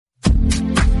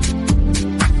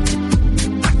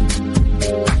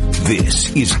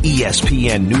This is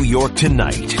ESPN New York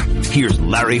Tonight. Here's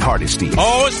Larry Hardesty.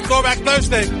 Oh, it's Throwback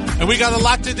Thursday, and we got a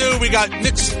lot to do. We got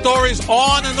Knicks stories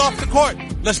on and off the court.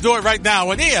 Let's do it right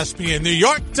now on ESPN New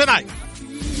York Tonight.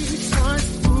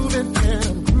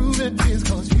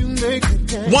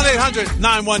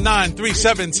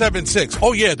 1-800-919-3776.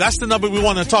 Oh, yeah, that's the number we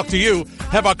want to talk to you.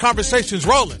 Have our conversations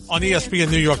rolling on ESPN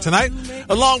New York Tonight.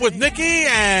 Along with Nikki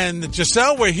and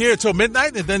Giselle, we're here till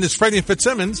midnight, and then it's Freddie and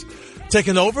Fitzsimmons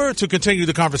taking over to continue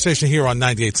the conversation here on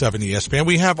 98.7 ESPN.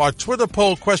 We have our Twitter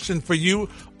poll question for you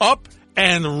up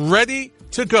and ready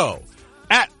to go.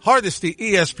 At Hardesty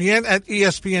ESPN, at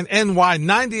ESPN NY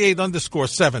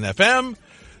 98_7 FM.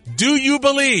 Do you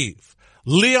believe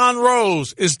Leon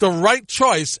Rose is the right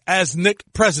choice as Knicks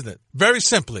president? Very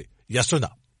simply, yes or no.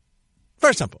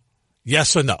 Very simple.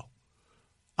 Yes or no.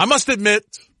 I must admit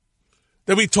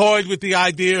that we toyed with the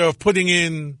idea of putting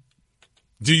in,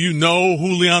 do you know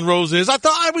who Leon Rose is?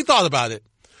 We thought about it.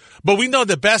 But we know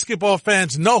that basketball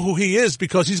fans know who he is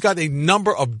because he's got a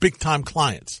number of big-time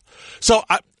clients. So,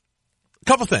 a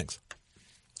couple things.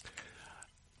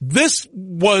 This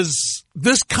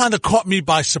kind of caught me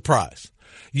by surprise.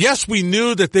 Yes, we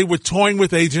knew that they were toying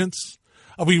with agents.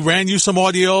 We ran you some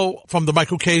audio from the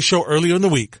Michael Kay show earlier in the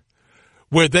week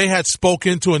where they had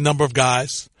spoken to a number of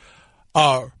guys.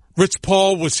 Rich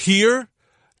Paul was here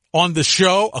on the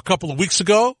show a couple of weeks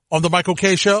ago on the Michael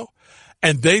Kay show,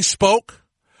 and they spoke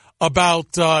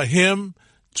about him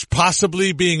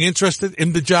possibly being interested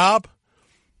in the job.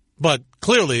 But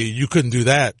clearly you couldn't do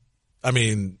that. I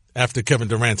mean, after Kevin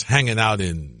Durant's hanging out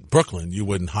in Brooklyn, you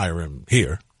wouldn't hire him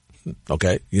here.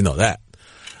 Okay, you know that.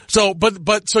 So,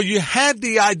 so you had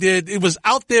the idea, it was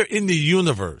out there in the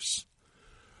universe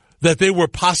that they were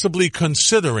possibly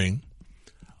considering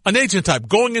an agent type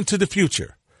going into the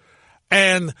future.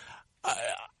 And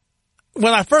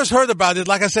when I first heard about it,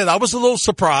 like I said, I was a little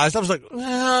surprised. I was like,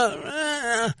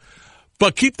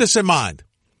 but keep this in mind.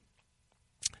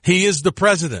 He is the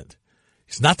president.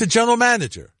 He's not the general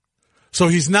manager. So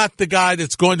he's not the guy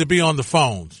that's going to be on the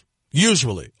phones.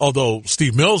 Usually, although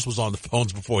Steve Mills was on the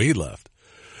phones before he left.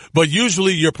 But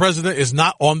usually your president is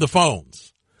not on the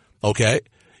phones. Okay?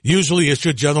 Usually it's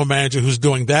your general manager who's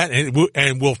doing that,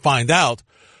 and we'll find out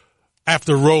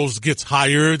after Rose gets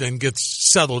hired and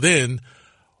gets settled in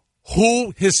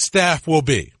who his staff will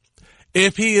be.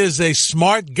 If he is a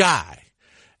smart guy,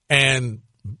 and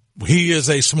he is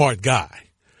a smart guy,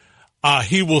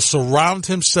 he will surround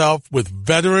himself with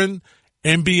veteran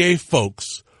NBA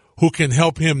folks who can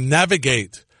help him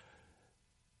navigate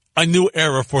a new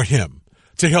era for him,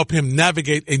 to help him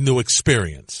navigate a new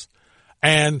experience.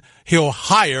 And he'll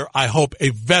hire, I hope,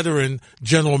 a veteran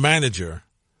general manager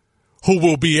who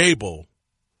will be able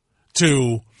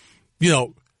to,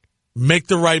 make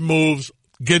the right moves,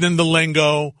 get in the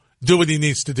lingo, do what he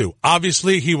needs to do.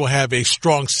 Obviously, he will have a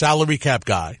strong salary cap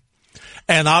guy.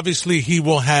 And obviously, he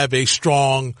will have a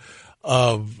strong,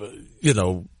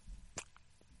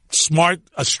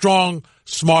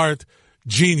 smart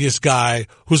genius guy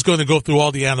who's going to go through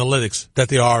all the analytics that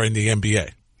there are in the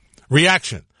NBA.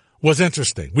 Reaction was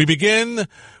interesting. We begin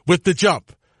with the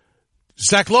jump.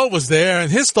 Zach Lowe was there,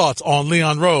 and his thoughts on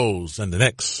Leon Rose and the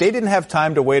Knicks. They didn't have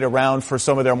time to wait around for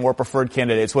some of their more preferred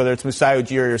candidates, whether it's Masai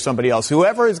Ujiri or somebody else.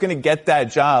 Whoever is going to get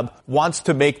that job wants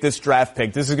to make this draft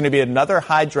pick. This is going to be another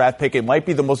high draft pick. It might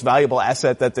be the most valuable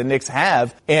asset that the Knicks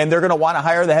have, and they're going to want to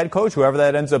hire the head coach, whoever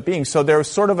that ends up being. So there's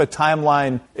sort of a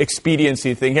timeline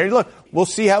expediency thing here. Look, we'll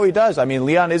see how he does. I mean,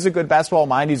 Leon is a good basketball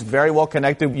mind. He's very well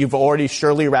connected. You've already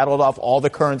surely rattled off all the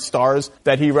current stars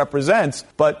that he represents.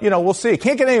 But, we'll see. It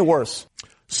can't get any worse.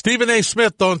 Stephen A.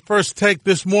 Smith on First Take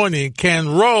this morning.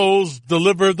 Can Rose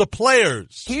deliver the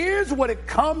players? Here's what it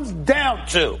comes down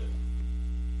to.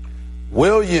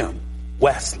 William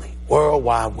Wesley,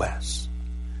 Worldwide West.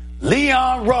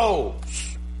 Leon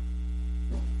Rose.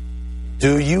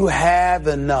 Do you have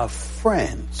enough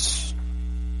friends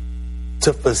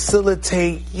to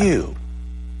facilitate you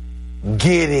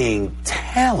getting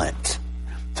talent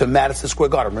to Madison Square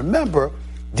Garden? Remember,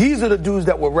 these are the dudes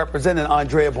that were representing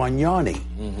Andrea Bargnani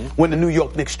when the New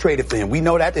York Knicks traded for him. We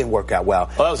know that didn't work out well.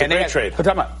 Oh, that was a great trade.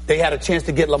 They had a chance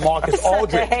to get LaMarcus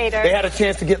Aldridge. They had a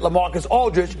chance to get LaMarcus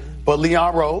Aldridge, but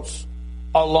Leon Rose,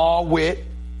 along with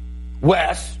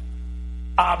Wes,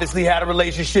 obviously had a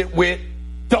relationship with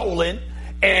Dolan,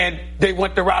 and they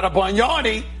went the route of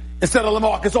Bargnani instead of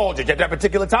LaMarcus Aldridge at that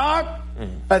particular time.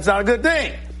 That's not a good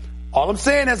thing. All I'm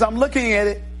saying is I'm looking at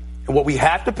it, and what we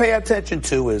have to pay attention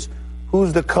to is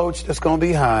who's the coach that's going to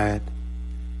be hired?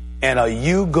 And are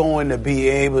you going to be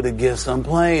able to get some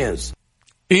players?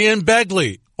 Ian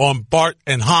Begley on Bart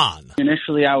and Hahn.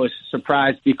 Initially, I was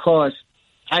surprised because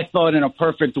I thought in a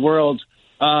perfect world,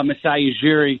 Masai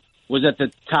Ujiri was at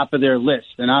the top of their list.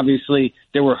 And obviously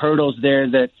there were hurdles there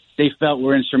that they felt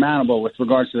were insurmountable with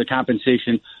regards to the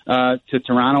compensation to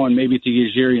Toronto and maybe to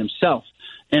Ujiri himself.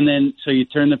 And then so you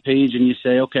turn the page and you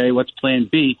say, okay, what's plan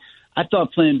B? I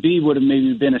thought plan B would have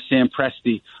maybe been a Sam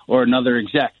Presti or another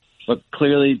exec. But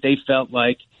clearly they felt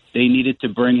like they needed to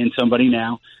bring in somebody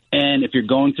now. And if you're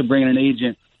going to bring in an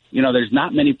agent, there's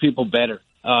not many people better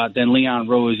than Leon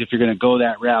Rose if you're going to go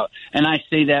that route. And I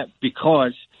say that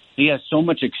because he has so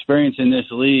much experience in this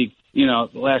league, the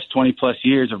last 20-plus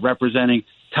years of representing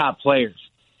top players.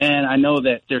 And I know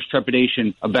that there's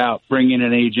trepidation about bringing in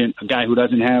an agent, a guy who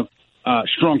doesn't have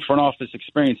strong front office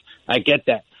experience. I get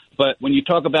that. But when you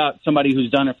talk about somebody who's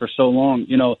done it for so long,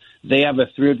 they have a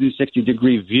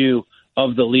 360-degree view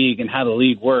of the league and how the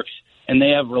league works. And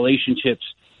they have relationships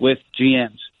with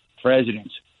GMs,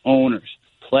 presidents, owners,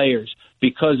 players,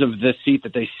 because of the seat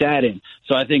that they sat in.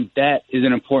 So I think that is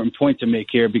an important point to make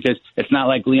here, because it's not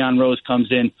like Leon Rose comes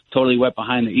in totally wet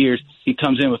behind the ears. He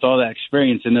comes in with all that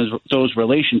experience and those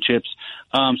relationships.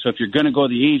 So if you're going to go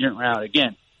the agent route,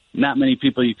 again, not many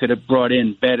people you could have brought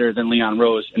in better than Leon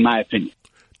Rose, in my opinion.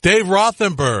 Dave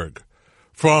Rothenberg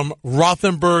from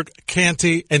Rothenberg,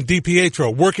 Canty, and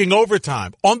DiPietro working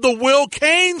overtime on the Will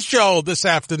Kane show this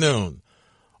afternoon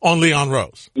on Leon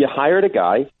Rose. You hired a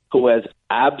guy who has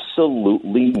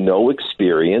absolutely no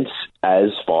experience as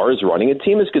far as running a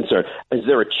team is concerned. Is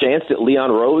there a chance that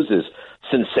Leon Rose is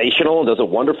sensational and does a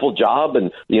wonderful job,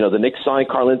 and the Knicks sign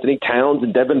Karl Anthony Towns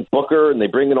and Devin Booker and they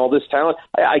bring in all this talent?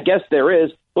 I guess there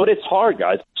is, but it's hard,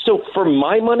 guys. So for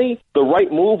my money, the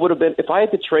right move would have been, if I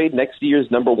had to trade next year's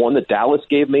number one that Dallas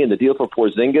gave me and the deal for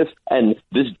Porzingis and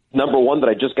this number one that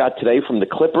I just got today from the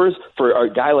Clippers for a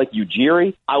guy like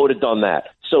Ujiri, I would have done that.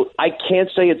 So I can't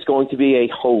say it's going to be a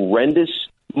horrendous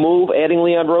move adding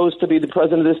Leon Rose to be the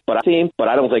president of this team, but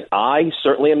I don't think I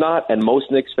certainly am not, and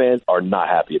most Knicks fans are not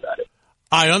happy about it.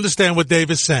 I understand what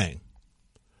Dave is saying,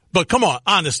 but come on,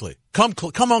 honestly, come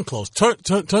on close. Turn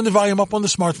the volume up on the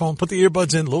smartphone. Put the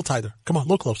earbuds in a little tighter. Come on,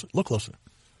 look closer.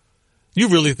 You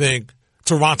really think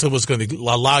Toronto was going to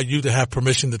allow you to have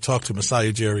permission to talk to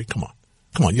Masai Ujiri? Come on,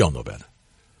 you all know better.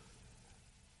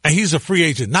 And he's a free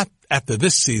agent, not after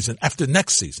this season, after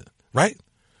next season, right?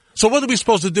 So what are we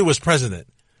supposed to do as president?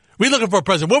 We're looking for a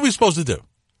president. What are we supposed to do?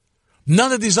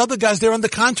 None of these other guys, they're under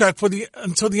contract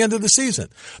until the end of the season.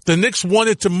 The Knicks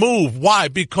wanted to move. Why?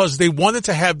 Because they wanted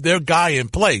to have their guy in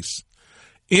place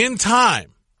in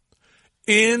time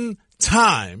to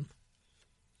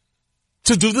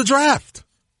do the draft.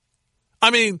 I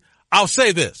mean, I'll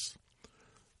say this.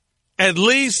 At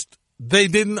least they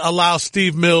didn't allow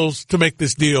Steve Mills to make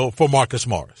this deal for Marcus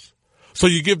Morris. So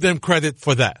you give them credit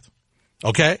for that.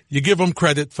 Okay? You give them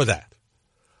credit for that.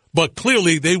 But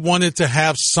clearly they wanted to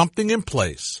have something in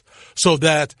place so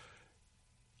that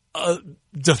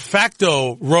de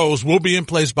facto Rose will be in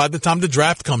place by the time the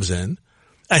draft comes in,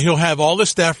 and he'll have all the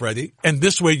staff ready, and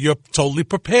this way you're totally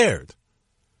prepared.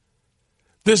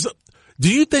 Do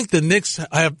you think the Knicks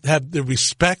have the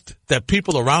respect that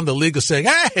people around the league are saying,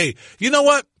 hey, you know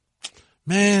what?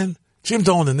 Man, Jim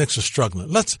Dolan and the Knicks are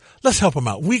struggling. Let's help him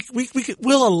out.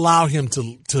 We'll allow him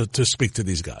to speak to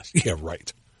these guys. Yeah,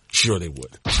 right. Sure they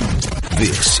would.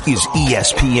 This is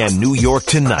ESPN New York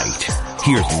Tonight.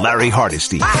 Here's Larry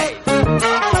Hardesty. Hey,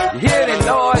 you hear the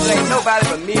noise? Ain't nobody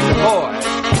but me and the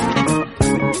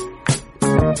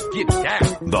boys. Get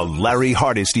down. The Larry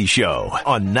Hardesty Show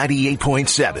on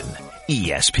 98.7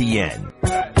 ESPN.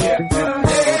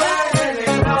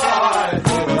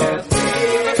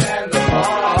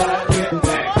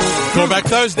 Throwback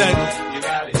Thursday.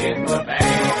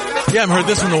 You haven't heard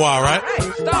this in a while, right?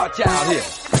 Hey, Star Child here.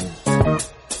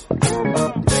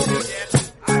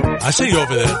 I see you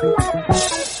over there.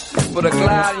 Put a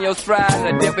glide in your stride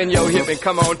and a dip in your hip and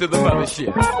come on to the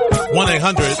mothership.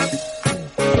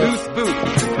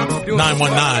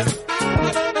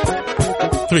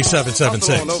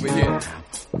 1-800-919-3776. Over here.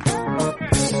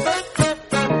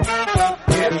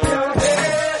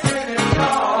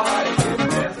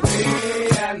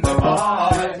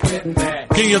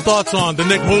 Get your thoughts on the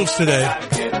Knicks moves today.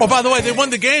 Oh, by the way, they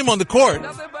won the game on the court.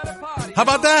 How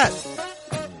about that?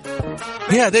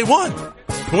 Yeah, they won.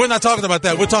 But we're not talking about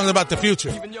that. We're talking about the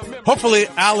future. Hopefully,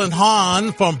 Alan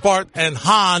Hahn from Bart and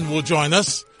Hahn will join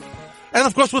us. And,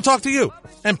 of course, we'll talk to you.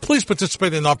 And please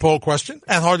participate in our poll question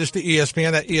at Hardesty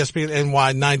ESPN at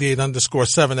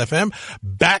ESPNNY98_7 FM.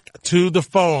 Back to the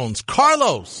phones.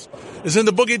 Carlos is in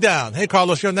the Boogie Down. Hey,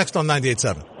 Carlos, you're next on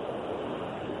 98.7.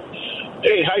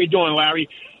 Hey, how you doing, Larry?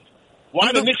 Why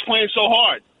are the Knicks playing so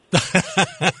hard?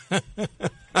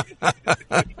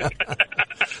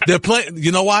 They're playing.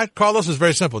 You know why, Carlos? It's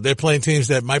very simple. They're playing teams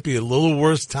that might be a little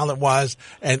worse talent-wise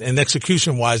and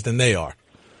execution-wise than they are.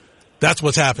 That's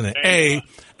what's happening. A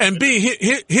and B.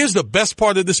 Here's the best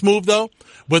part of this move, though.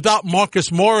 Without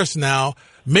Marcus Morris now,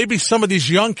 maybe some of these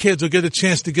young kids will get a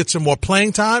chance to get some more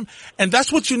playing time, and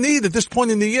that's what you need at this point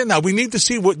in the year. Now we need to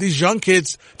see what these young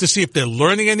kids, to see if they're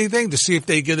learning anything, to see if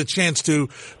they get a chance to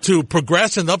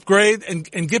progress and upgrade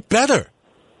and get better.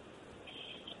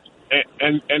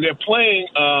 And they're playing.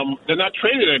 They're not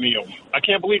traded any of them. I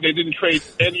can't believe they didn't trade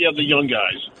any of the young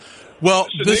guys. Well,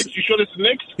 you sure this is the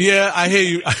Knicks? Yeah, I hear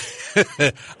you.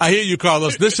 I hear you,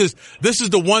 Carlos. This is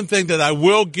the one thing that I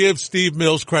will give Steve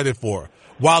Mills credit for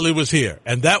while he was here,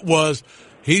 and that was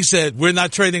he said we're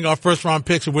not trading our first round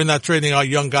picks and we're not trading our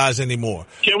young guys anymore.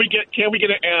 Can we get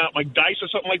like dice or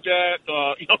something like that?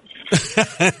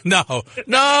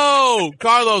 No,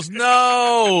 Carlos,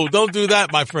 no, don't do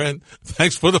that, my friend.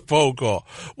 Thanks for the phone call.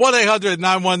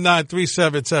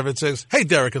 1-800-919-3776. Hey,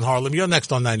 Derek in Harlem, you're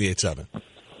next on 98.7.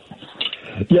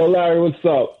 Yo, Larry, what's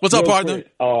up? What's up, partner?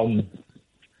 I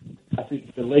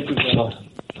think the Lakers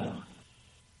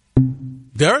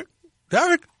Derek,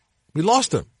 we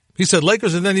lost him. He said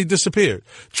Lakers and then he disappeared.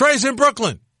 Trey's in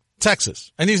Brooklyn,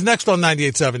 Texas, and he's next on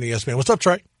 98.7 ESPN. What's up,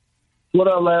 Trey? What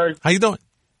up, Larry? How you doing?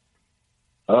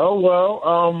 Oh, well,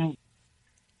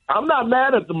 I'm not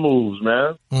mad at the moves,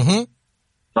 man. Mm-hmm.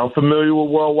 I'm familiar with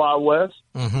World Wide West.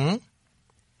 Mm-hmm.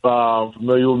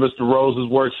 Familiar with Mr. Rose's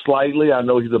work slightly. I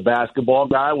know he's a basketball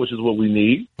guy, which is what we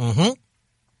need. Mm-hmm.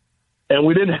 And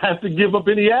we didn't have to give up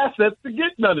any assets to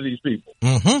get none of these people.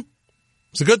 Mm-hmm.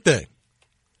 It's a good thing.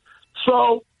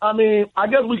 So, I mean, I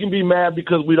guess we can be mad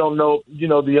because we don't know,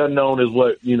 the unknown is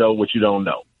what you don't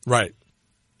know. Right.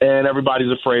 And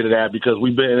everybody's afraid of that because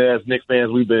we've been, as Knicks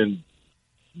fans, we've been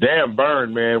damn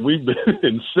burned, man. We've been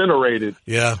incinerated.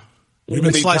 Yeah. We've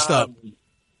been sliced up.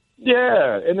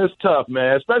 Yeah, and it's tough,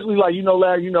 man. Especially like,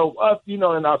 Larry, us,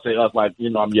 and I'll say us like,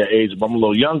 I'm your age, but I'm a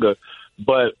little younger.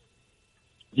 But,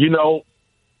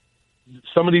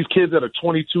 some of these kids that are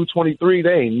 22, 23, they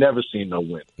ain't never seen no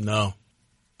win. No.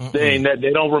 They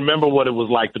don't remember what it was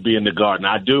like to be in the Garden.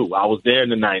 I do. I was there in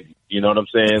the 90s. You know what I'm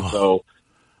saying? Oh. So,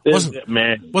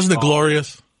 wasn't it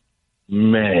glorious?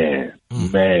 Man.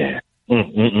 There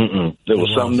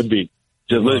was something to be.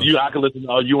 I could listen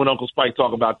to you and Uncle Spike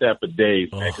talk about that for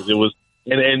days, man, because it was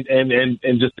and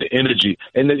just the energy.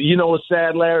 And what's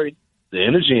sad, Larry? The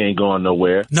energy ain't going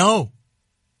nowhere. No,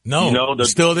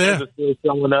 still there. Fans are still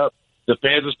showing up. The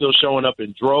fans are still showing up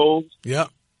in droves. Yeah,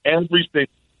 everything.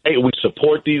 Hey, we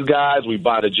support these guys. We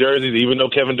buy the jerseys, even though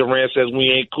Kevin Durant says we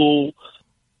ain't cool.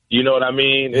 You know what I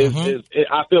mean?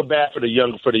 I feel bad for the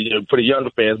younger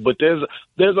fans, but there's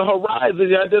a horizon.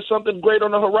 Yeah, there's something great on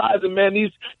the horizon, man.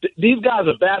 These guys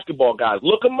are basketball guys.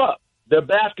 Look them up. They're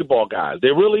basketball guys. They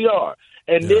really are,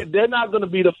 and they're not going to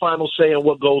be the final say in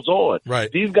what goes on.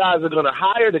 Right. These guys are going to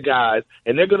hire the guys,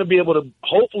 and they're going to be able to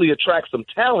hopefully attract some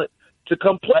talent to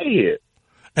come play here.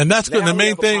 And that's good. The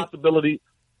main thing. Huh?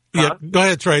 Yeah, go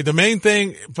ahead, Trey. The main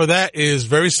thing for that is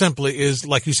very simply is,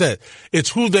 like you said, it's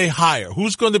who they hire.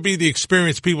 Who's going to be the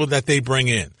experienced people that they bring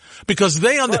in? Because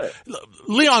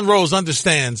Leon Rose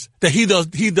understands that he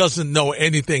doesn't know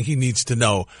anything he needs to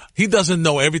know. He doesn't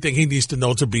know everything he needs to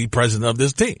know to be president of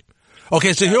this team.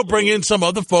 Okay, so he'll bring in some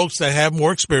other folks that have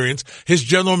more experience. His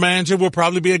general manager will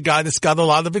probably be a guy that's got a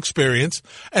lot of experience,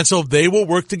 and so they will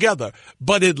work together.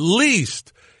 But at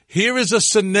least here is a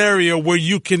scenario where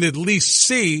you can at least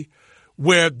see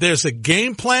where there's a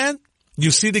game plan.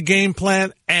 You see the game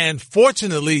plan, and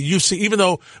fortunately, you see, even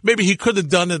though maybe he could have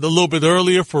done it a little bit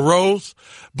earlier for Rose,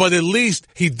 but at least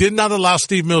he did not allow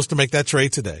Steve Mills to make that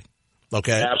trade today.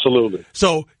 Okay? Absolutely.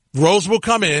 So Rose will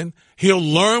come in. He'll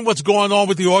learn what's going on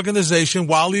with the organization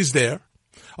while he's there.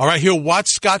 All right? He'll watch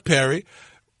Scott Perry.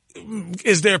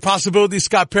 Is there a possibility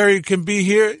Scott Perry can be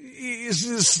here?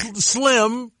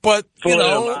 Slim, but,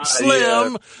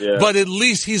 slim. Yeah. But at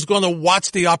least he's going to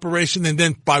watch the operation, and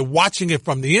then by watching it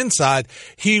from the inside,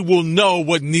 he will know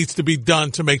what needs to be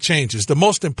done to make changes. The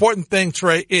most important thing,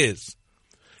 Trey, is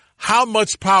how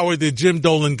much power did Jim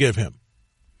Dolan give him?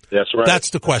 That's right.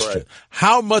 That's the question. Right.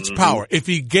 How much power? If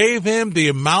he gave him the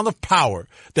amount of power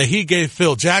that he gave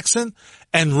Phil Jackson,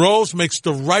 and Rose makes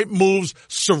the right moves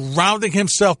surrounding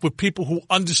himself with people who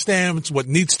understand what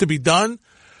needs to be done,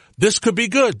 this could be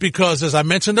good because, as I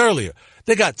mentioned earlier,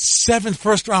 they got 7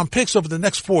 first-round picks over the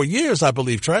next 4 years, I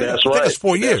believe, Trey. That's right. I think it's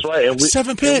 4 years. That's right. And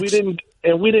 7 picks.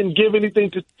 And we didn't give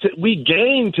anything we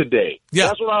gained today. Yeah.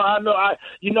 That's what I know. I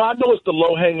know it's the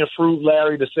low-hanging fruit,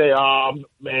 Larry, to say, oh,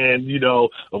 man,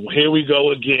 here we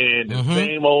go again. The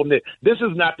same old Knicks. This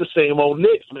is not the same old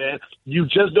Knicks, man. You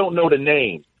just don't know the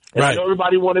name. And right. I know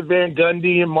everybody wanted Van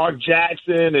Gundy and Mark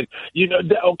Jackson, and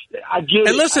okay, I get it.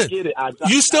 And listen, I get it.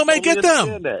 You still may get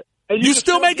them. You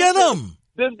still may get them.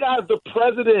 This guy's the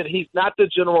president. He's not the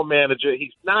general manager.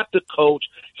 He's not the coach.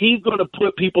 He's going to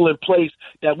put people in place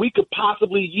that we could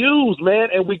possibly use, man,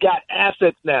 and we got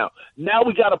assets now. Now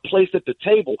we got a place at the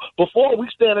table. Before, we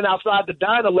standing outside the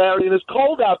diner, Larry, and it's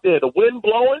cold out there. The wind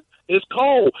blowing, it's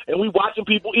cold, and we watching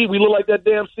people eat. We look like that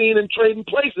damn scene in Trading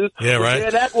Places. Yeah,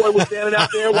 right. Dan Aykroyd was standing out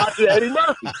there watching Eddie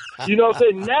Murphy. You know what I'm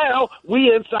saying? Now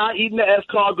we inside eating the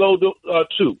escargot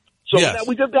too. So yes. Now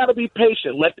we just got to be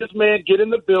patient. Let this man get in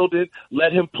the building.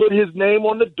 Let him put his name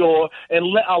on the door, and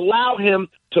allow him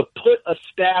to put a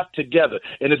staff together.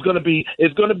 And it's going to be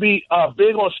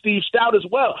big on Steve Stout as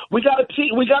well. We got a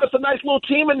team. We got us a nice little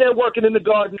team in there working in the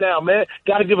Garden now, man.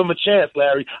 Got to give him a chance,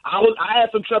 Larry. I had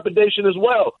some trepidation as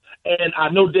well, and I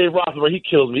know Dave Rothenberg. He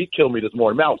killed me. He killed me this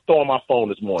morning. Man, I was throwing my phone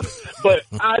this morning. But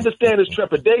I understand his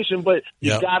trepidation. But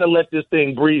you got to let this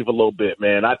thing breathe a little bit,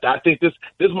 man. I think this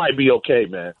might be okay,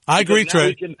 man. I agree,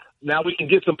 Trey. Now we can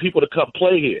get some people to come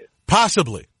play here.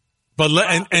 Possibly. But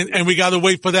and we got to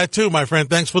wait for that too, my friend.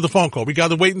 Thanks for the phone call. We got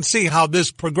to wait and see how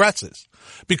this progresses.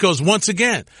 Because once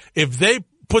again, if they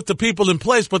put the people in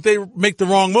place, but they make the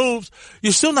wrong moves,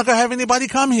 you're still not going to have anybody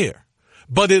come here.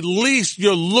 But at least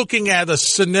you're looking at a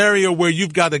scenario where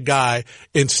you've got a guy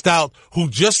in Stout who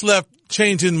just left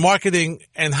changing marketing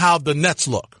and how the Nets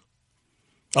look.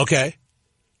 Okay?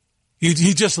 He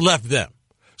just left them.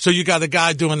 So you got a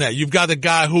guy doing that. You've got a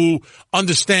guy who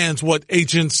understands what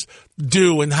agents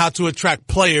do and how to attract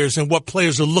players and what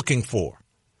players are looking for.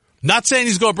 Not saying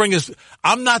he's going to bring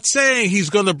I'm not saying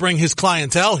he's going to bring his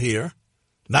clientele here.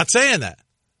 Not saying that.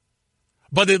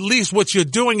 But at least what you're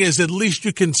doing is at least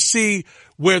you can see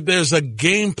where there's a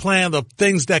game plan of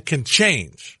things that can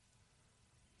change.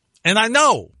 And I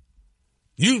know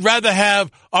you'd rather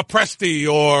have a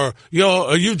Presti or, a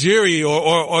Ujiri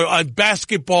or a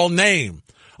basketball name.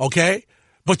 Okay?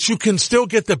 But you can still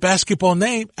get the basketball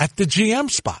name at the GM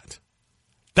spot.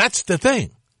 That's the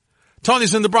thing.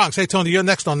 Tony's in the Bronx. Hey, Tony, you're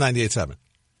next on 98.7.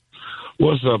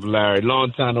 What's up, Larry?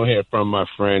 Long time no hear from my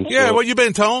friend. Yeah, so, where you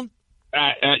been, Tone?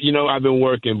 I've been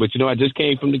working, but, I just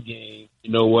came from the game.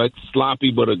 You know what? Sloppy,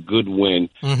 but a good win.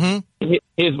 Mm-hmm.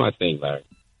 Here's my thing, Larry.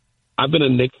 I've been a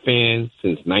Knicks fan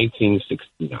since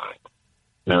 1969.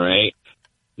 All right?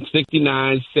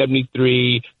 69,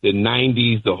 73, the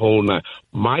 90s, the whole nine.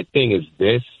 My thing is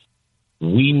this.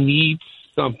 We need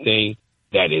something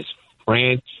that is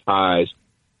franchise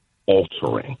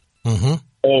altering. Mm-hmm.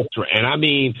 And I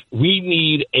mean, we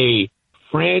need a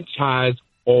franchise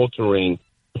altering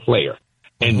player.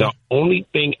 And the only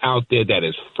thing out there that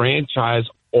is franchise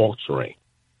altering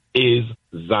is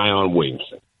Zion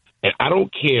Williamson. And I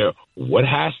don't care what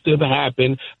has to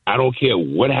happen. I don't care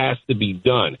what has to be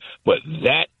done. But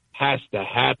that has to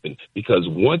happen because,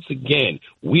 once again,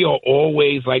 we are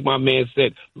always, like my man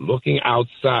said, looking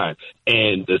outside.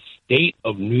 And the state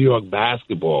of New York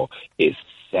basketball is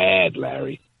sad,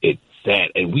 Larry. It's sad.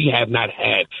 And we have not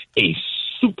had a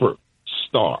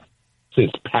superstar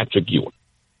since Patrick Ewing.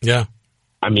 Yeah.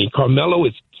 I mean, Carmelo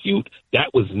is cute.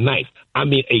 That was nice. I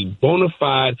mean, a bona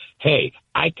fide, hey,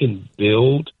 I can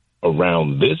build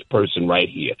around this person right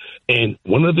here. And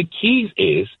one of the keys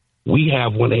is we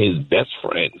have one of his best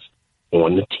friends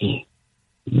on the team.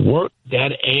 Work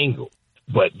that angle.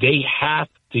 But they have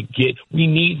to we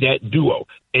need that duo.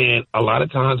 And a lot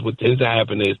of times what tends to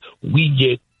happen is we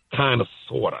get kind of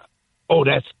sort of, oh,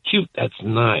 that's cute, that's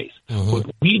nice. Mm-hmm.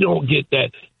 But we don't get that.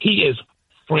 He is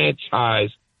franchise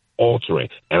altering.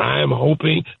 And I am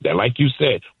hoping that, like you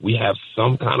said, we have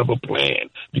some kind of a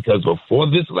plan. Because before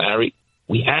this, Larry,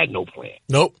 we had no plan.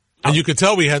 Nope. And you could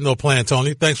tell we had no plan,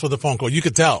 Tony. Thanks for the phone call. You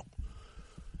could tell.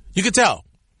 You could tell.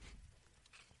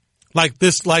 Like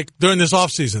during this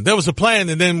offseason, there was a plan,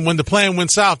 and then when the plan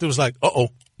went south, it was like, uh-oh.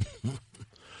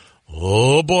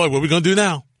 Oh, boy, what are we going to do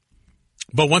now?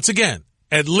 But once again,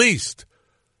 at least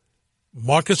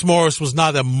Marcus Morris was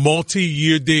not a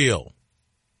multi-year deal.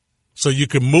 So you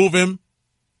can move him,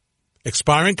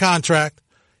 expiring contract.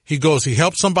 He goes, he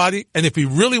helps somebody, and if he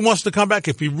really wants to come back,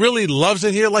 if he really loves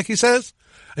it here, like he says,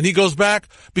 and he goes back,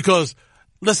 because,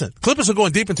 listen, Clippers are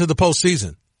going deep into the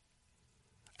postseason.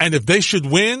 And if they should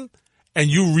win and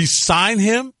you re-sign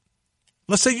him,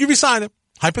 let's say you re-sign him,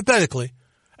 hypothetically,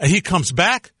 and he comes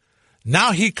back,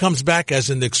 now he comes back as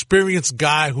an experienced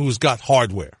guy who's got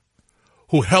hardware,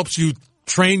 who helps you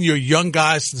train your young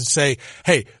guys to say,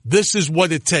 hey, this is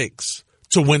what it takes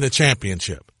to win a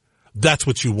championship. That's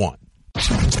what you want.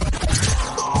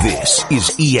 This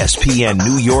is ESPN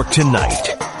New York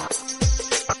Tonight.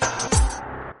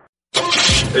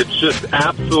 It's just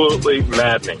absolutely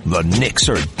maddening. The Knicks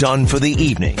are done for the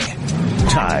evening.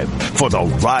 Time for the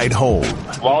ride home.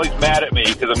 Wally's mad at me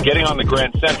because I'm getting on the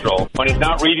Grand Central when he's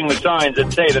not reading the signs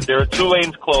that say that there are 2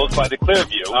 lanes closed by the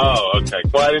Clearview. Oh, okay.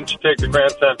 Why didn't you take the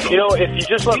Grand Central? You know, if you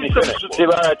just let me finish. See,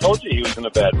 Larry, I told you he was in a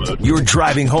bad mood. You're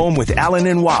driving home with Alan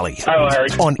and Wally. Hi, Larry.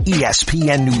 On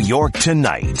ESPN New York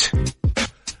tonight.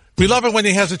 We love it when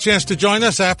he has a chance to join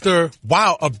us after,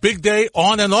 a big day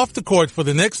on and off the court for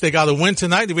the Knicks. They got a win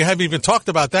tonight. We haven't even talked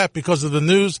about that because of the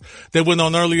news that went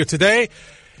on earlier today.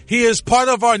 He is part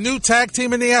of our new tag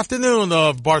team in the afternoon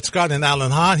of Bart Scott and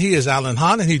Alan Hahn. He is Alan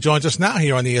Hahn, and he joins us now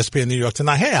here on ESPN New York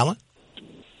tonight. Hey, Alan.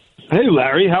 Hey,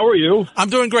 Larry. How are you? I'm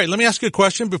doing great. Let me ask you a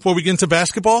question before we get into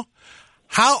basketball.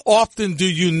 How often do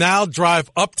you now drive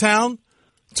uptown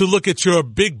to look at your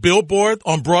big billboard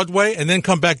on Broadway and then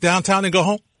come back downtown and go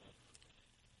home?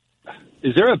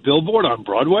 Is there a billboard on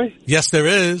Broadway? Yes, there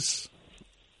is.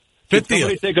 50th.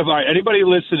 Anybody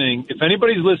listening, if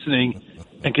anybody's listening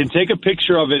and can take a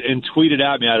picture of it and tweet it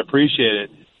at me, I'd appreciate it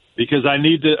because I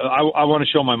want to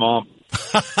show my mom.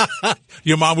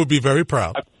 Your mom would be very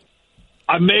proud.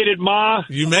 I made it, Ma.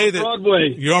 You made it.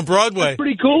 Broadway. You're on Broadway. That's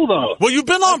pretty cool, though. Well, you've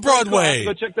been on Broadway.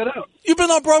 Go check that out. You've been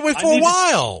on Broadway for a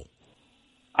while.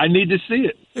 I need to see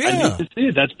it. Yeah. I need to see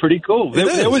it. That's pretty cool.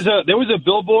 There was a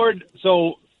billboard.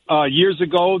 So years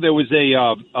ago, there was a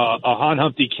Hahn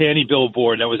Humpty Canny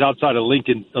billboard that was outside of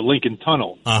the Lincoln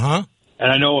Tunnel. Uh-huh.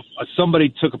 And I know if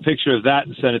somebody took a picture of that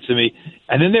and sent it to me.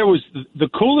 And then there was the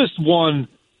coolest one.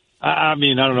 I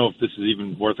mean, I don't know if this is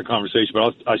even worth a conversation,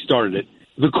 but I started it.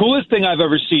 The coolest thing I've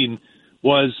ever seen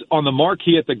was on the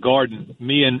marquee at the Garden,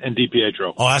 me and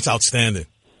DiPietro. Oh, that's outstanding.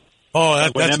 Oh,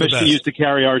 that's when the MSG best. used to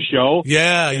carry our show.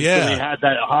 Yeah. So they had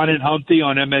that Hahn and Humpty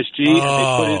on MSG, and they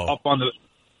put it up on the...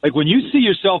 Like, when you see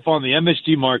yourself on the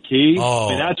MSG marquee, I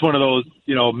mean, that's one of those,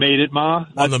 made it, Ma.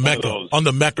 That's on the Mecca. On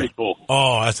the Mecca. Pretty cool.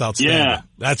 Oh, that's outstanding. Yeah.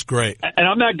 That's great. And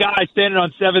I'm that guy standing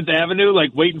on 7th Avenue,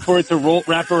 like, waiting for it to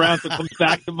wrap around so it comes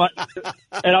back to my...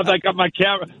 And I'm like, got my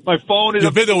camera, my phone is...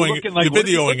 You're videoing looking like, you're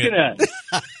videoing it. Yeah.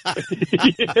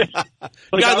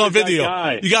 You got it on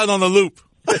video. You got it on the loop.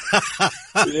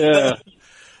 Yeah.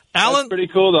 Alan? That's pretty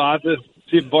cool, though. I have to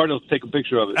see if Bart will take a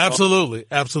picture of it. Absolutely.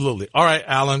 Absolutely. All right,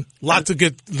 Alan. Lot to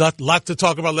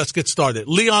talk about. Let's get started.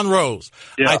 Leon Rose.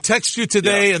 Yeah. I texted you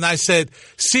today and I said,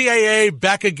 CAA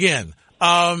back again.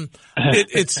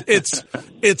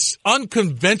 It's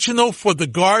unconventional for the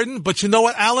Garden, but you know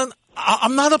what, Alan?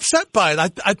 I'm not upset by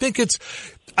it. I think it's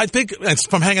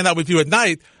from hanging out with you at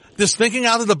night, this thinking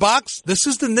out of the box. This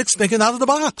is the Knicks thinking out of the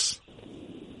box.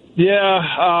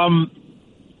 Yeah.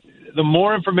 The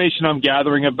more information I'm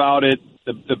gathering about it,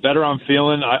 the better I'm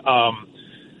feeling.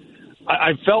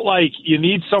 I felt like you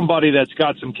need somebody that's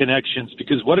got some connections,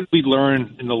 because what did we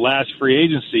learn in the last free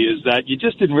agency is that you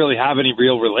just didn't really have any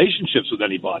real relationships with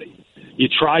anybody. You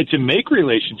tried to make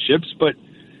relationships, but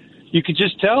you could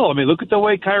just tell. I mean, look at the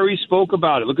way Kyrie spoke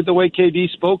about it. Look at the way KD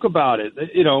spoke about it.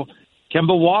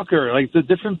 Kemba Walker, like the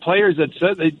different players that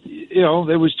said,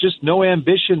 there was just no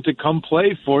ambition to come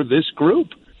play for this group.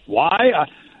 Why?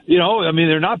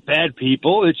 They're not bad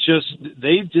people. It's just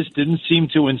they just didn't seem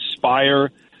to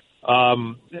inspire,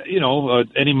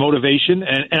 any motivation.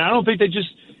 And I don't think they just,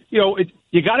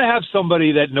 you got to have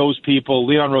somebody that knows people.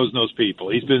 Leon Rose knows people.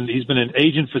 He's been an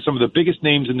agent for some of the biggest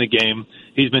names in the game.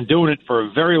 He's been doing it for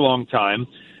a very long time.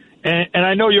 And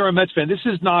I know you're a Mets fan. This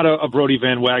is not a Brody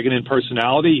Van Wagenen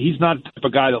personality. He's not the type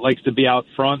of guy that likes to be out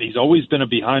front. He's always been a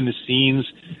behind-the-scenes,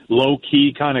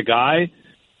 low-key kind of guy.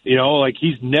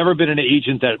 He's never been an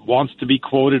agent that wants to be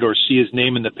quoted or see his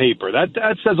name in the paper.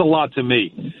 That says a lot to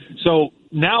me. So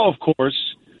now, of course,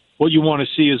 what you want to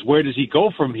see is where does he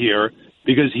go from here,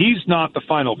 because he's not the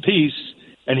final piece,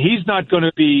 and he's not going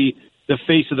to be the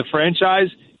face of the franchise.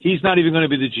 He's not even going to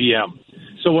be the GM.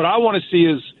 So what I want to see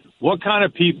is what kind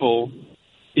of people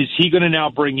is he going to now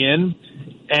bring in?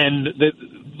 And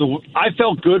I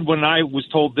felt good when I was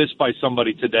told this by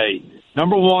somebody today.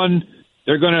 Number one,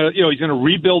 they're going to, he's going to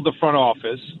rebuild the front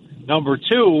office. Number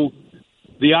two,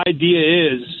 the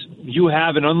idea is you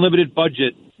have an unlimited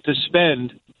budget to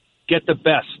spend, get the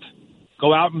best.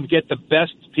 Go out and get the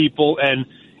best people. And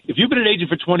if you've been an agent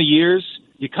for 20 years,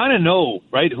 you kind of know,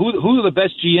 right? Who are the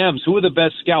best GMs? Who are the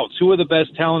best scouts? Who are the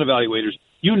best talent evaluators?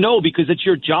 You know, because it's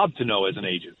your job to know as an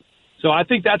agent. So I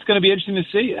think that's going to be interesting to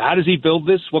see. How does he build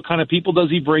this? What kind of people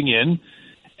does he bring in?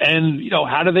 And,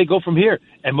 how do they go from here?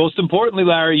 And most importantly,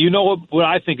 Larry, what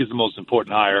I think is the most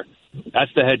important hire?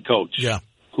 That's the head coach. Yeah.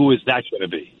 Who is that going to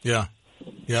be? Yeah.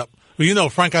 Yep. Well, you know,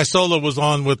 Frank Isola was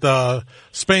on with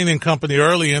Spain and Company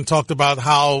early and talked about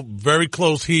how very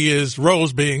close he is,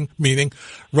 meaning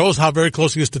Rose, how very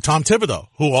close he is to Tom Thibodeau,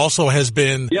 who also has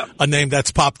been a name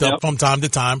that's popped up from time to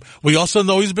time. We also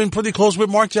know he's been pretty close with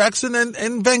Mark Jackson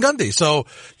and Van Gundy. So,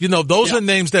 you know, those are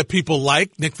names that people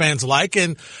like, Knicks fans like,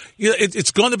 and you know,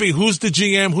 it's going to be who's the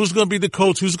GM, who's going to be the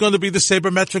coach, who's going to be the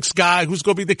sabermetrics guy, who's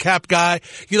going to be the cap guy.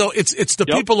 You know, it's the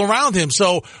people around him.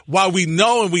 So while we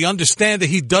know and we understand that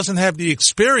he doesn't have the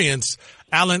experience,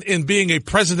 Alan, in being a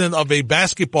president of a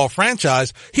basketball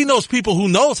franchise, he knows people who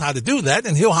knows how to do that,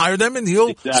 and he'll hire them and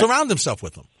he'll surround himself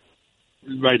with them.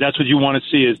 Right, that's what you want to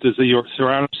see is does he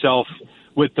surround himself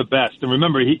with the best. And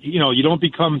remember, you don't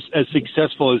become as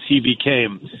successful as he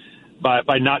became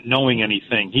by not knowing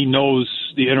anything. He knows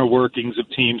the inner workings of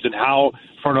teams and how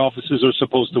front offices are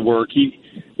supposed to work.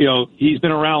 He's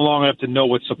been around long enough to know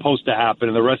what's supposed to happen,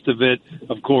 and the rest of it,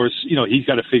 of course, he's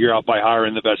got to figure out by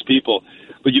hiring the best people.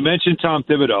 But you mentioned Tom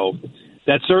Thibodeau.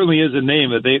 That certainly is a name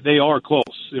that they are close.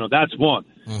 That's one.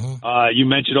 Mm-hmm. You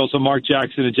mentioned also Mark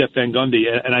Jackson and Jeff Van Gundy,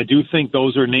 and I do think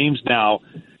those are names now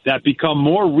that become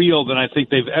more real than I think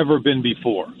they've ever been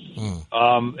before.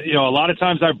 A lot of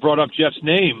times I've brought up Jeff's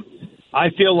name. I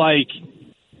feel like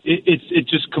it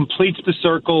just completes the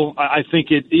circle. I think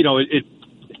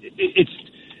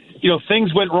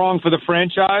things went wrong for the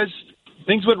franchise.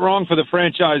 Things went wrong for the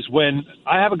franchise when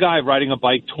I have a guy riding a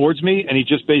bike towards me, and he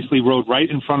just basically rode right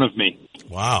in front of me.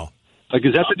 Wow. Like,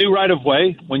 is that the new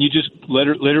right-of-way, when you just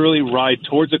literally ride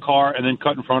towards a car and then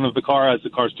cut in front of the car as the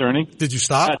car's turning? Did you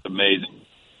stop? That's amazing.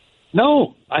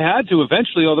 No, I had to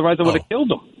eventually, otherwise I would have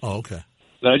killed him. Oh, okay.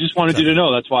 But I just wanted you to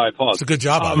know. That's why I paused. It's a good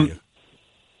job out of you.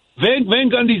 Van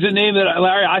Gundy's a name that,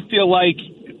 Larry, I feel like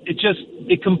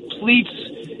it completes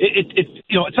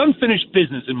it's unfinished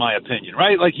business in my opinion,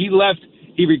 right? Like, he left,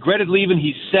 he regretted leaving.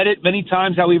 He said it many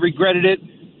times how he regretted it.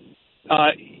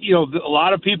 A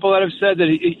lot of people that have said that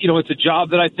it's a job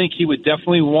that I think he would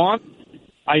definitely want.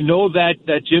 I know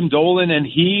that Jim Dolan and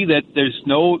that there's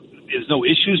no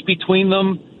issues between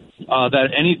them. That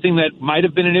anything that might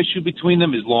have been an issue between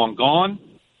them is long gone.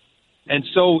 And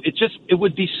so it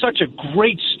would be such a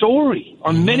great story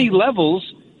on many levels.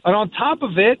 And on top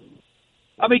of it,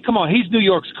 I mean, come on, he's New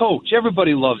York's coach.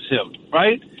 Everybody loves him,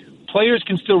 right? Players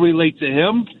can still relate to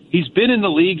him. He's been in the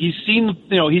league. He's seen,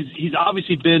 he's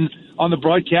obviously been on the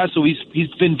broadcast, so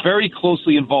he's been very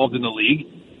closely involved in the league.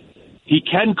 He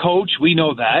can coach. We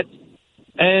know that.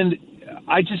 And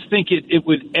I just think it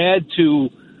would add to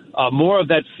more of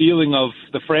that feeling of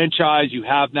the franchise. You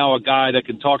have now a guy that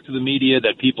can talk to the media,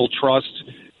 that people trust,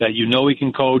 that he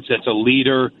can coach, that's a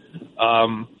leader.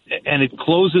 And it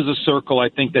closes a circle, I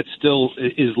think, that still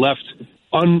is left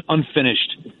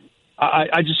unfinished.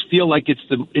 I just feel like it's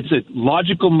a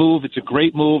logical move. It's a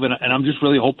great move, and I'm just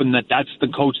really hoping that that's the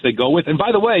coach they go with. And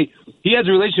by the way, he has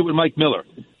a relationship with Mike Miller,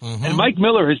 and Mike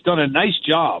Miller has done a nice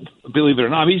job, believe it or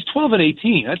not. I mean, he's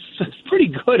 12-18. That's pretty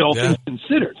good, all things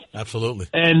considered. Absolutely.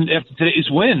 And after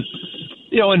today's win,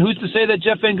 and who's to say that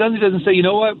Jeff Van Gundy doesn't say, you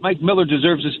know what, Mike Miller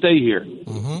deserves to stay here,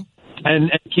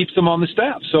 and keeps him on the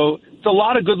staff. So it's a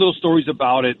lot of good little stories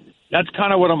about it. That's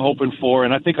kind of what I'm hoping for,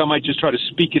 and I think I might just try to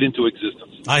speak it into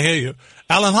existence. I hear you.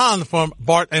 Alan Hahn from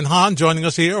Bart and Hahn joining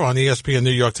us here on ESPN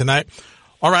New York tonight.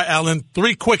 All right, Alan,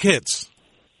 3 quick hits.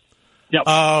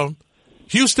 Yep.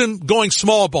 Houston going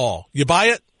small ball. You buy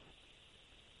it?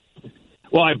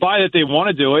 Well, I buy that they want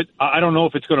to do it. I don't know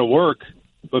if it's going to work,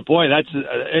 but boy,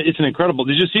 it's an incredible.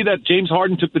 Did you see that James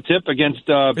Harden took the tip against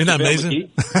Isn't that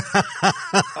amazing?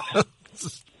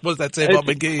 What does that say about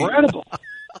McGee? Incredible.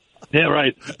 Yeah,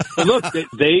 right. But look,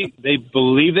 they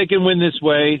believe they can win this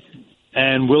way,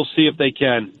 and we'll see if they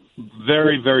can.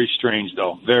 Very, very strange,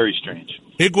 though. Very strange.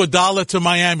 Iguodala to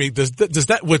Miami. Does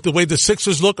that, with the way the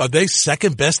Sixers look, are they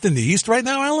second best in the East right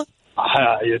now, Alan?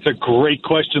 It's a great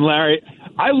question, Larry.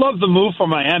 I love the move for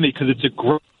Miami because it's a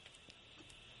great.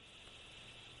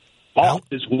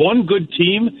 There's one good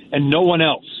team and no one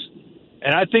else.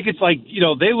 And I think it's like,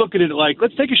 they look at it like,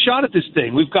 let's take a shot at this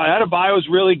thing. We've got Adebayo's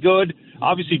really good.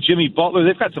 Obviously, Jimmy Butler.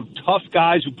 They've got some tough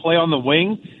guys who play on the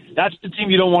wing. That's the team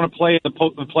you don't want to play in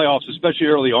the playoffs, especially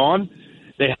early on.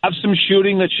 They have some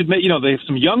shooting that should make, they have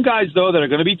some young guys, though, that are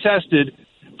going to be tested.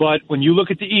 But when you look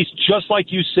at the East, just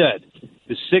like you said,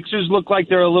 the Sixers look like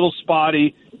they're a little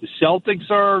spotty. The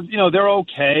Celtics are, they're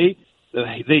okay.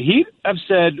 The Heat have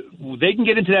said they can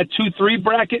get into that 2-3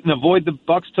 bracket and avoid the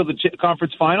Bucks till the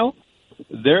conference final.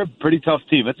 They're a pretty tough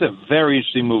team. It's a very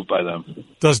interesting move by them.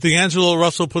 Does D'Angelo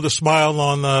Russell put a smile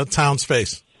on Town's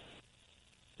face?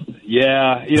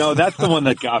 Yeah, that's the one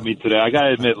that got me today. I got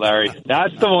to admit, Larry,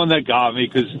 that's the one that got me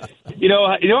because,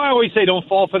 I always say don't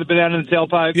fall for the banana in the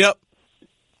tailpipe. Yep.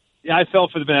 Yeah, I fell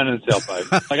for the banana in the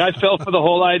tailpipe. Like, I fell for the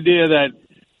whole idea that,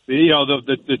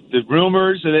 the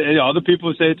rumors and other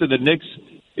people say to the Knicks,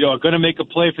 are going to make a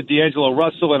play for D'Angelo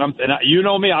Russell. And you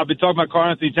know me, I've been talking about Karl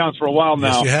Anthony Towns for a while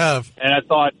now. Yes, you have. And I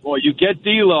thought, well, you get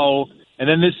D'Lo, and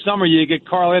then this summer you get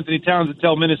Karl Anthony Towns to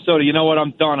tell Minnesota, you know what,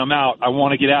 I'm done, I'm out. I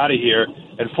want to get out of here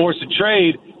and force a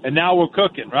trade. And now we're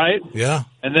cooking, right? Yeah.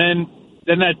 And then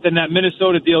that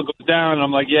Minnesota deal goes down, and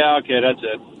I'm like, yeah, okay, that's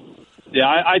it. Yeah,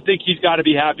 I think he's got to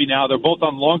be happy now. They're both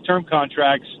on long-term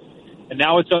contracts, and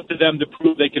now it's up to them to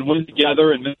prove they can win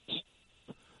together and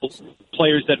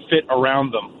players that fit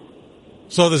around them.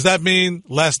 So does that mean,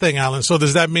 last thing, Alan, so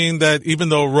does that mean that even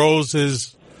though Rose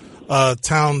is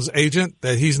Towns' agent,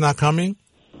 that he's not coming?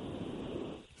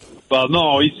 Well,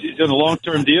 no, he's in a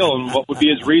long-term deal, and what would be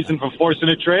his reason for forcing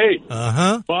a trade?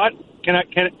 Uh-huh. But can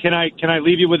I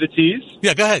leave you with a tease?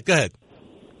 Yeah, go ahead.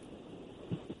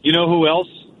 You know who else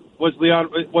was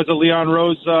a Leon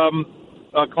Rose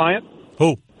client?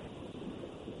 Who?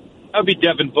 That would be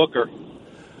Devin Booker.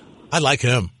 I like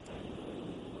him.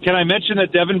 Can I mention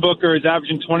that Devin Booker is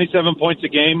averaging 27 points a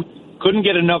game, couldn't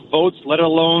get enough votes, let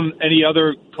alone any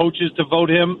other coaches to vote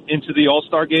him into the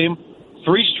All-Star game?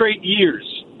 3 straight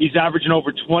years, he's averaging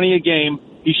over 20 a game.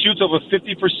 He shoots over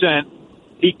 50%.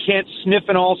 He can't sniff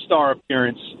an All-Star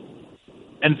appearance.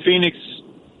 And Phoenix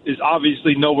is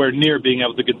obviously nowhere near being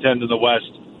able to contend in the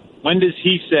West. When does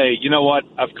he say, you know what,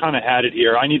 I've kind of had it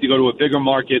here. I need to go to a bigger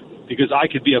market because I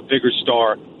could be a bigger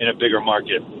star in a bigger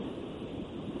market?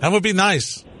 That would be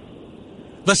nice.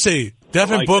 Let's see.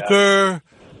 Devin like Booker,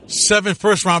 7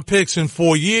 first-round picks in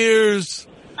 4 years.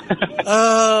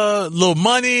 Little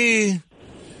money.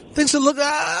 Things look.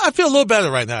 I feel a little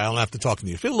better right now, Alan, after talking to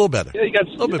you. I feel a little better. Yeah, you got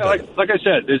a little bit better. Like I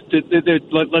said,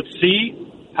 let's see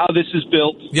how this is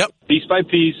built. Yep. Piece by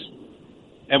piece,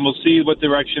 and we'll see what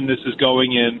direction this is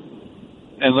going in.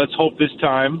 And let's hope this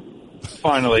time,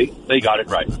 finally, they got it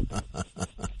right.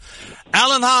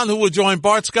 Alan Hahn, who will join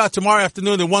Bart Scott tomorrow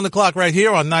afternoon at 1 o'clock right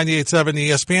here on 98.7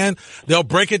 ESPN. They'll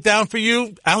break it down for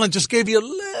you. Alan just gave you a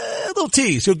little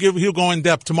tease. He'll go in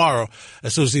depth tomorrow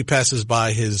as soon as he passes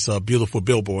by his beautiful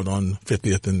billboard on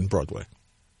 50th and Broadway.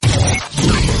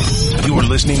 You're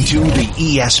listening to the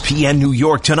ESPN New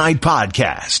York Tonight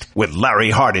podcast with Larry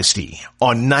Hardesty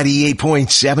on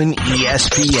 98.7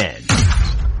 ESPN.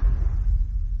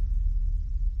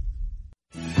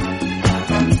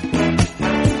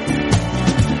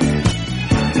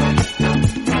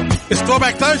 It's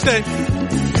Throwback Thursday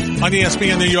on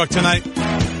ESPN New York Tonight.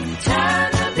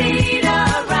 Turn the beat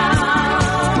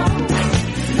around.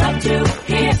 Love to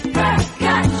hear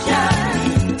percussion.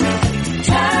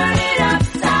 Turn it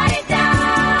upside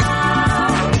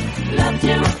down. Love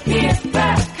to hear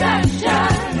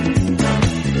percussion.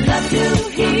 Love to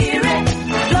hear it.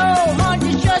 Blow on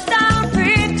your short sound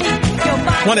pretty.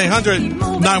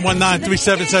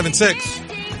 1-800-919-3776.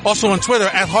 Also on Twitter,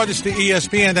 at Hardesty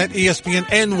ESPN, at ESPN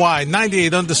NY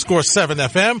 98_7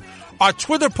 FM. Our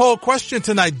Twitter poll question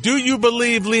tonight, do you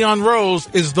believe Leon Rose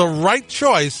is the right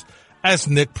choice as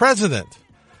Knicks president?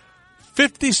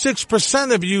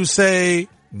 56% of you say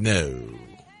no.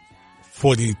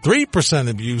 43%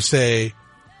 of you say,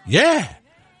 yeah,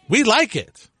 we like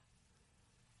it.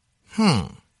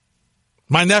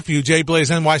 My nephew, Jay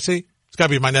Blaze NYC, it's got to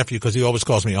be my nephew because he always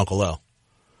calls me Uncle L.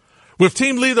 With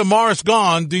team leader Morris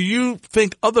gone, do you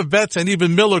think other vets and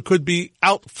even Miller could be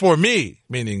out for me?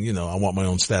 Meaning, I want my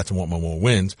own stats and want my own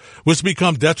wins, which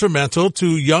become detrimental to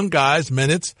young guys'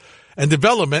 minutes and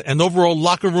development and overall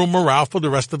locker room morale for the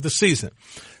rest of the season.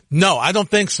 No, I don't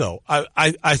think so.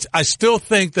 I still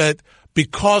think that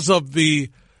because of the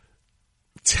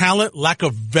talent, lack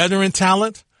of veteran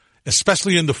talent,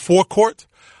 especially in the forecourt,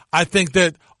 I think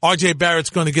that R.J.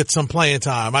 Barrett's going to get some playing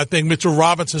time. I think Mitchell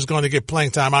Robinson's going to get playing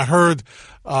time. I heard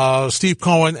Steve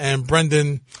Cohen and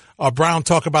Brendan Brown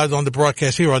talk about it on the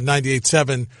broadcast here on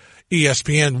 98.7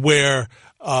 ESPN, where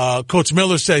Coach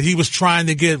Miller said he was trying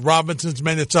to get Robinson's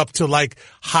minutes up to like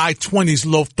high 20s,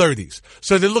 low 30s.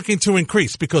 So they're looking to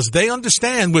increase because they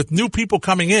understand with new people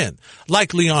coming in,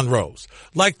 like Leon Rose,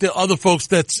 like the other folks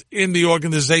that's in the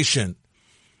organization,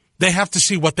 they have to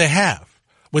see what they have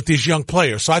with these young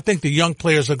players. So I think the young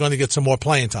players are going to get some more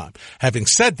playing time. Having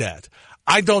said that,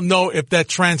 I don't know if that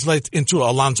translates into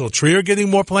Alonzo Trier getting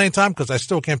more playing time because I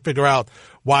still can't figure out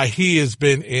why he has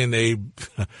been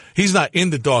he's not in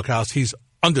the doghouse, he's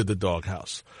under the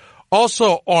doghouse.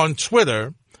 Also on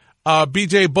Twitter,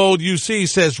 BJ Bold UC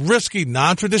says risky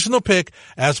non-traditional pick,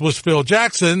 as was Phil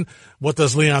Jackson. What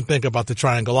does Leon think about the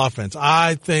triangle offense?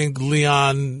 I think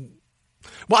Leon,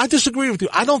 I disagree with you.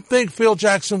 I don't think Phil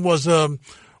Jackson was an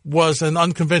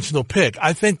unconventional pick.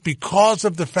 I think because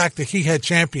of the fact that he had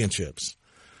championships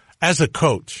as a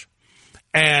coach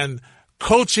and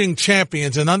coaching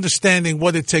champions and understanding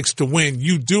what it takes to win,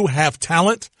 you do have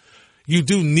talent. You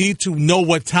do need to know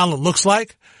what talent looks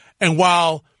like. And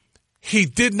while he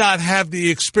did not have the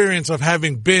experience of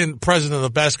having been president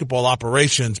of basketball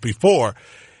operations before,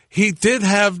 he did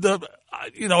have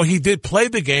he did play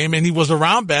the game and he was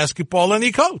around basketball and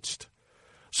he coached.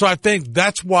 So I think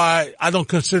that's why I don't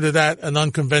consider that an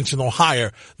unconventional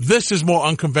hire. This is more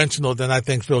unconventional than I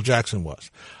think Phil Jackson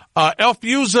was. Elf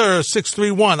User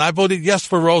 631, I voted yes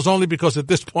for Rose only because at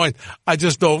this point I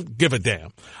just don't give a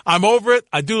damn. I'm over it.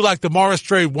 I do like the Morris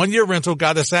trade. 1 year rental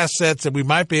got us assets and we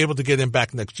might be able to get him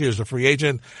back next year as a free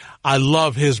agent. I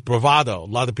love his bravado. A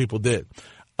lot of people did.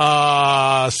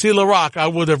 Sheila Rock, I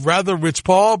would have rather Rich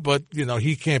Paul, but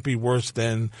he can't be worse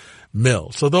than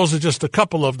Mills. So those are just a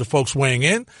couple of the folks weighing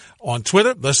in on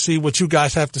Twitter. Let's see what you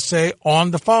guys have to say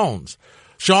on the phones.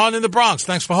 Sean in the Bronx,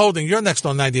 thanks for holding. You're next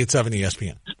on 98.7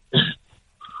 ESPN.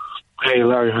 Hey,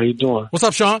 Larry, how you doing? What's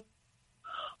up, Sean?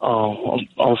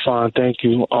 I'm fine, thank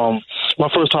you. My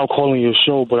first time calling your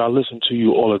show, but I listen to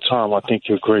you all the time. I think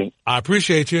you're great. I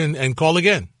appreciate you, and call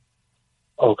again.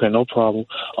 Okay, no problem.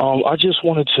 I just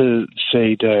wanted to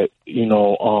say that,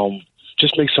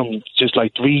 just make just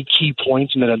like 3 key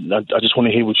points, and then I just want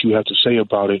to hear what you have to say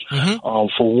about it. Mm-hmm.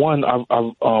 For one,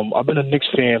 I've been a Knicks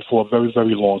fan for a very,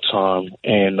 very long time,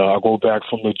 and I go back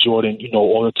from the Jordan,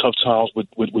 all the tough times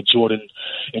with Jordan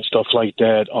and stuff like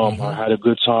that. Mm-hmm. I had a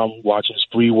good time watching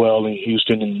Spreewell in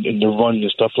Houston and the run and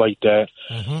stuff like that.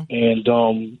 Mm-hmm.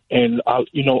 And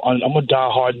I'm a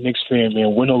diehard Knicks fan,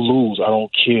 man. Win or lose, I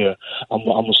don't care. I'm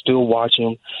gonna still watch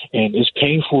them, and it's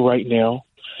painful right now.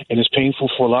 And it's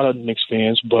painful for a lot of Knicks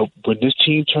fans, but when this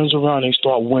team turns around and they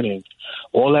start winning,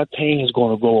 all that pain is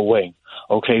going to go away.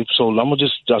 Okay, so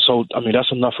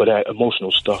that's enough of that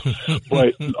emotional stuff.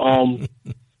 But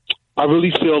I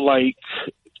really feel like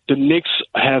the Knicks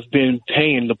have been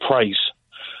paying the price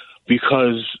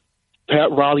because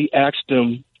Pat Riley asked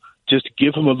them just to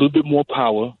give him a little bit more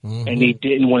power, mm-hmm. and they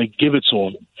didn't want to give it to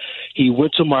him. He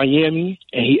went to Miami,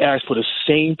 and he asked for the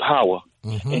same power.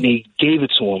 Mm-hmm. And they gave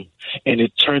it to him, and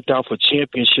it turned out for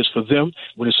championships for them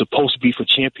when it's supposed to be for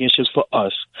championships for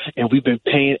us. And we've been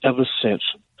paying ever since.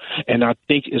 And I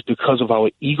think it's because of our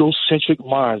egocentric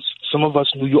minds. Some of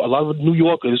us, a lot of New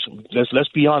Yorkers, let's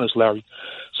be honest, Larry.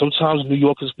 Sometimes New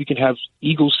Yorkers, we can have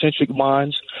egocentric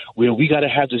minds where we got to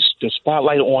have the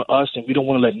spotlight on us, and we don't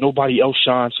want to let nobody else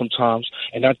shine sometimes.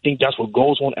 And I think that's what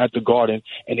goes on at the Garden.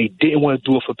 And they didn't want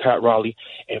to do it for Pat Riley,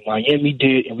 and Miami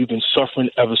did, and we've been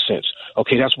suffering ever since.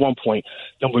 Okay, that's one point.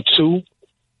 Number two,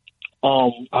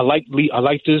 I like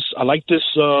this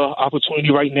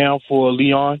opportunity right now for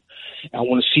Leon. I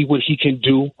want to see what he can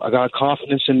do. I got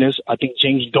confidence in this. I think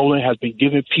James Dolan has been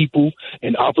giving people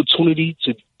an opportunity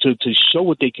to show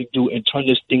what they can do and turn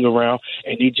this thing around,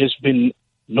 and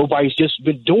nobody's just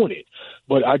been doing it.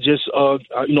 But I just, I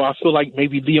feel like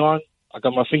maybe Leon, I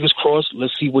got my fingers crossed.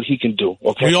 Let's see what he can do.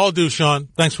 Okay. We all do, Sean.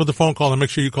 Thanks for the phone call, and make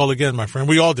sure you call again, my friend.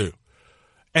 We all do.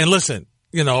 And listen,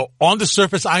 on the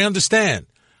surface, I understand.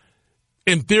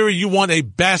 In theory, you want a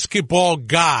basketball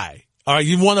guy. All right,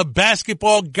 you want a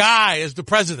basketball guy as the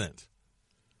president.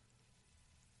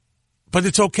 But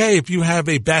it's okay if you have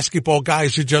a basketball guy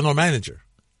as your general manager.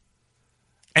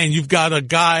 And you've got a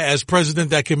guy as president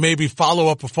that can maybe follow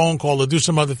up a phone call or do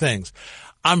some other things.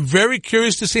 I'm very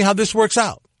curious to see how this works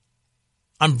out.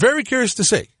 I'm very curious to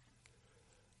see.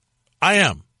 I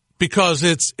am. Because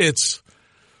it's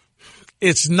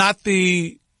not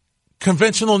the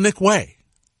conventional Nick way.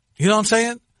 You know what I'm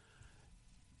saying?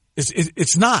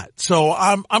 It's not. So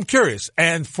I'm curious.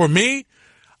 And for me,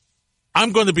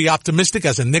 I'm going to be optimistic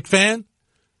as a Knick fan.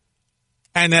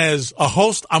 And as a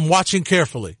host, I'm watching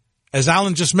carefully. As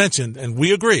Alan just mentioned, and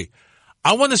we agree,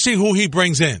 I want to see who he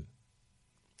brings in.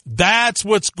 That's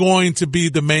what's going to be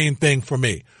the main thing for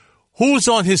me. Who's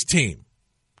on his team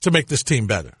to make this team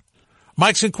better?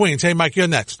 Mike's in Queens. Hey, Mike, you're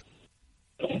next.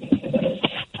 Good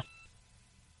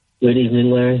evening,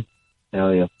 Larry. How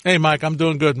are you? Hey, Mike, I'm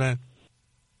doing good, man.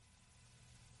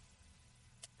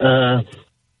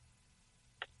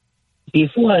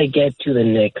 Before I get to the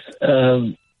Knicks,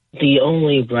 the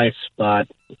only bright spot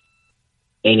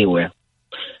anywhere,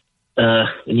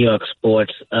 New York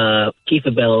sports,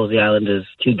 Kiefer Bellows, the Islanders,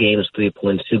 2 games, 3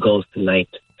 points, 2 goals tonight.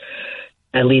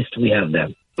 At least we have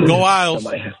them. Go Isles.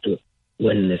 Somebody has to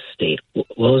win this state.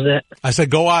 What was that? I said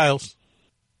go Isles.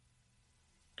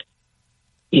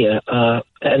 Yeah,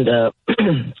 and the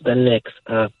Knicks.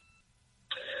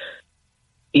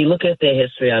 You look at their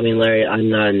history. I mean, Larry, I'm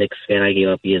not a Knicks fan. I gave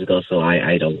up years ago, so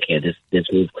I don't care. This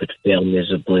move could fail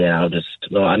miserably. I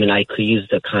could use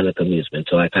the kind of amusement,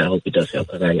 so I kind of hope it does fail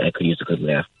because I could use a good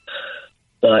laugh.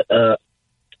 But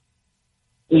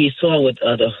we saw with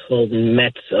the whole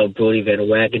Mets, Brody Van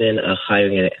Wagenen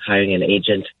hiring an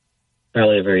agent,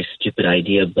 probably a very stupid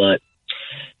idea. But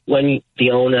when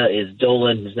the owner is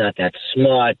Dolan, who's not that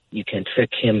smart, you can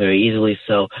trick him very easily.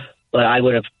 So, but I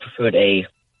would have preferred a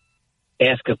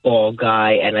basketball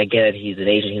guy, and I get it, he's an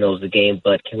agent, he knows the game,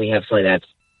 but can we have somebody that's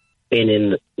been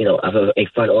in, a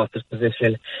front office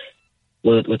position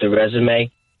with a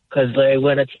resume? Because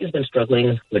when a team's been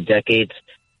struggling for decades,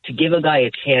 to give a guy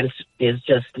a chance is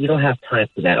just, we don't have time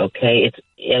for that, okay?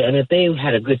 If they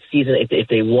had a good season, if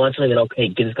they want something, then okay,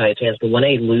 give this guy a chance. But when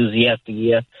they lose year after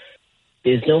year,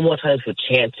 there's no more time for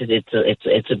chances.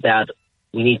 It's about,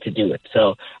 we need to do it.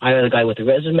 So I got a guy with a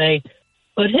resume,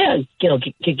 but yeah, give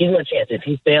him a chance. If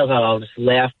he fails, I'll just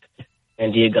laugh.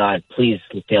 And dear God, please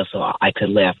fail so I could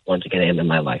laugh once again in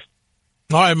my life.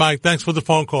 All right, Mike, thanks for the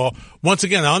phone call. Once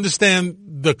again, I understand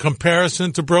the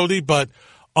comparison to Brody, but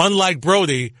unlike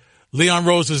Brody, Leon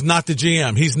Rose is not the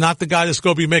GM. He's not the guy that's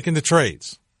going to be making the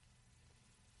trades.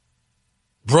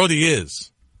 Brody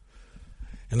is.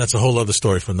 And that's a whole other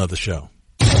story for another show.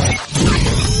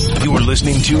 You are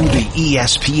listening to the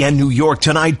ESPN New York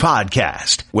Tonight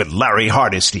podcast with Larry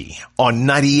Hardesty on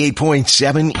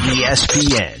 98.7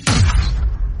 ESPN.